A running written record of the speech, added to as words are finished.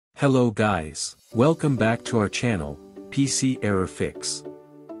Hello guys, welcome back to our channel, PC Error Fix.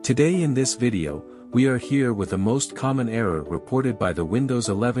 Today in this video, we are here with the most common error reported by the Windows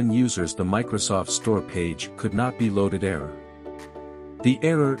 11 users. The Microsoft Store page could not be loaded error. The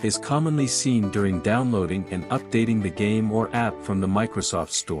error is commonly seen during downloading and updating the game or app from the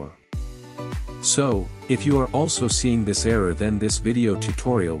Microsoft Store. So, if you are also seeing this error, then this video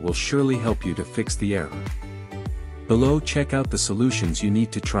tutorial will surely help you to fix the error. Below, check out the solutions you need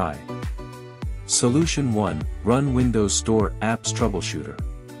to try. Solution 1, Run Windows Store Apps Troubleshooter.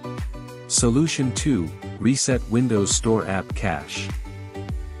 Solution 2, Reset Windows Store App Cache.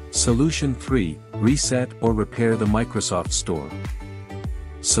 Solution 3, Reset or repair the Microsoft Store.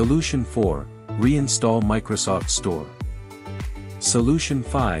 Solution 4, Reinstall Microsoft Store. Solution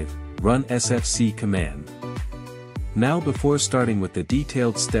 5, Run SFC command. Now, before starting with the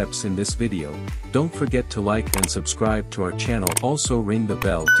detailed steps in this video, don't forget to like and subscribe to our channel. Also ring the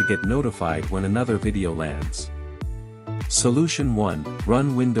bell to get notified when another video lands. Solution 1,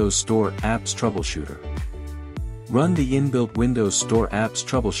 Run Windows Store Apps Troubleshooter. Run the inbuilt Windows Store Apps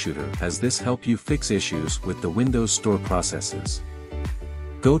Troubleshooter, as this help you fix issues with the Windows Store processes.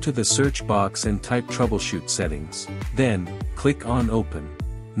 Go to the search box and type Troubleshoot Settings. Then, click on Open.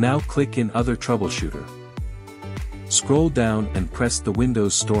 Now click in Other Troubleshooter. Scroll down and press the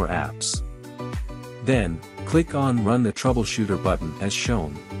Windows Store Apps. Then, click on Run the Troubleshooter button as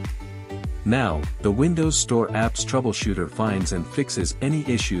shown. Now, the Windows Store Apps Troubleshooter finds and fixes any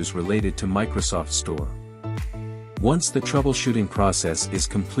issues related to Microsoft Store. Once the troubleshooting process is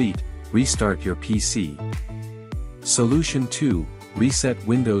complete, restart your PC. Solution 2, Reset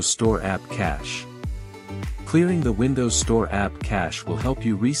Windows Store App Cache. Clearing the Windows Store app cache will help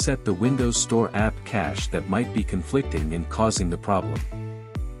you reset the Windows Store app cache that might be conflicting and causing the problem.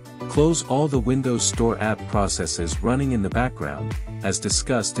 Close all the Windows Store app processes running in the background, as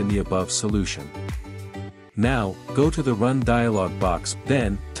discussed in the above solution. Now, go to the Run dialog box,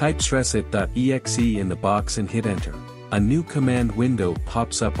 then, type stressit.exe in the box and hit Enter. A new command window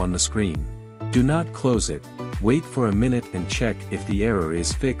pops up on the screen. Do not close it, wait for a minute and check if the error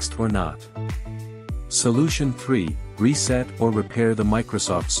is fixed or not. Solution 3, Reset or repair the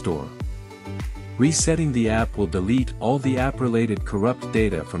Microsoft Store. Resetting the app will delete all the app-related corrupt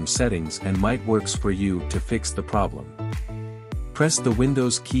data from settings and might works for you to fix the problem. Press the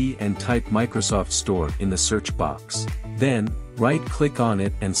Windows key and type Microsoft Store in the search box. Then, right-click on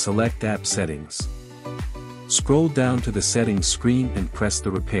it and select App Settings. Scroll down to the settings screen and press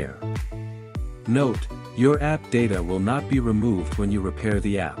the Repair. Note, your app data will not be removed when you repair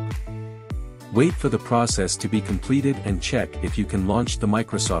the app. Wait for the process to be completed and check if you can launch the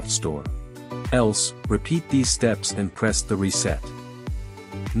Microsoft Store. Else, repeat these steps and press the Reset.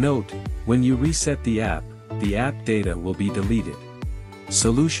 Note, when you reset the app data will be deleted.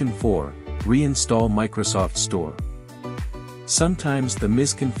 Solution 4, Reinstall Microsoft Store. Sometimes the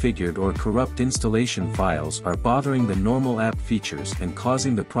misconfigured or corrupt installation files are bothering the normal app features and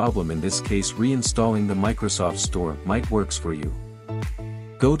causing the problem. In this case, reinstalling the Microsoft Store might works for you.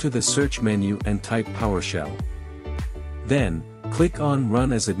 Go to the search menu and type PowerShell. Then, click on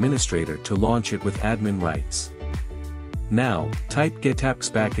Run as Administrator to launch it with admin rights. Now, type Get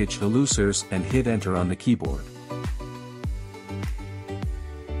Apps Package Elusers and hit Enter on the keyboard.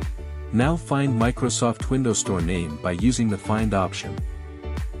 Now find Microsoft Windows Store name by using the Find option.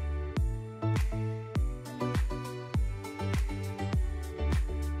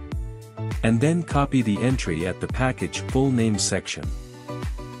 And then copy the entry at the package full name section.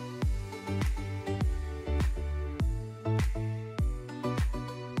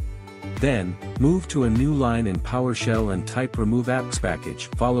 Then, move to a new line in PowerShell and type Remove Apps Package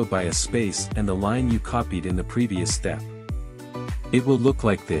followed by a space and the line you copied in the previous step. It will look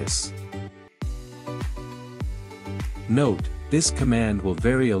like this. Note, this command will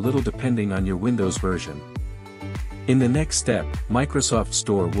vary a little depending on your Windows version. In the next step, Microsoft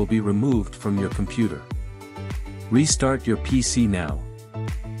Store will be removed from your computer. Restart your PC now.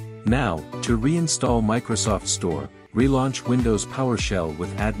 Now, to reinstall Microsoft Store, relaunch Windows PowerShell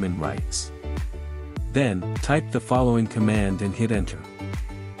with admin rights. Then, type the following command and hit Enter.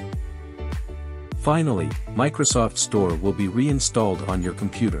 Finally, Microsoft Store will be reinstalled on your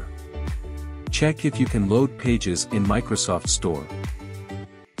computer. Check if you can load pages in Microsoft Store.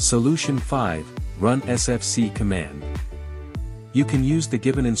 Solution 5, Run SFC command. You can use the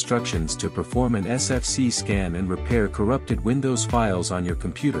given instructions to perform an SFC scan and repair corrupted Windows files on your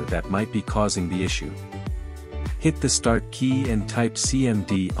computer that might be causing the issue. Hit the Start key and type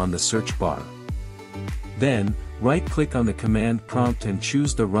CMD on the search bar. Then, right-click on the command prompt and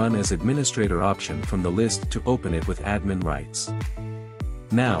choose the Run as Administrator option from the list to open it with admin rights.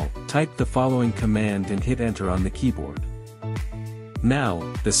 Now, type the following command and hit enter on the keyboard. Now,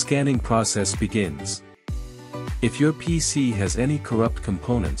 the scanning process begins. If your PC has any corrupt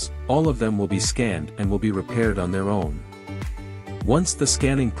components, all of them will be scanned and will be repaired on their own. Once the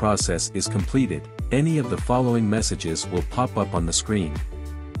scanning process is completed, any of the following messages will pop up on the screen.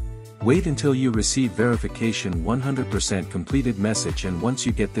 Wait until you receive verification 100% completed message, and once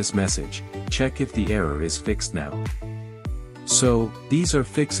you get this message, check if the error is fixed now. So, these are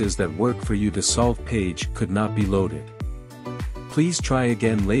fixes that work for you. The solved page could not be loaded. Please try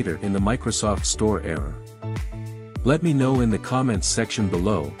again later in the Microsoft Store error. Let me know in the comments section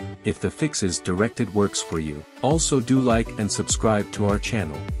below if the fixes directed works for you. Also do like and subscribe to our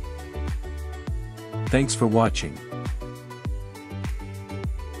channel. Thanks for watching.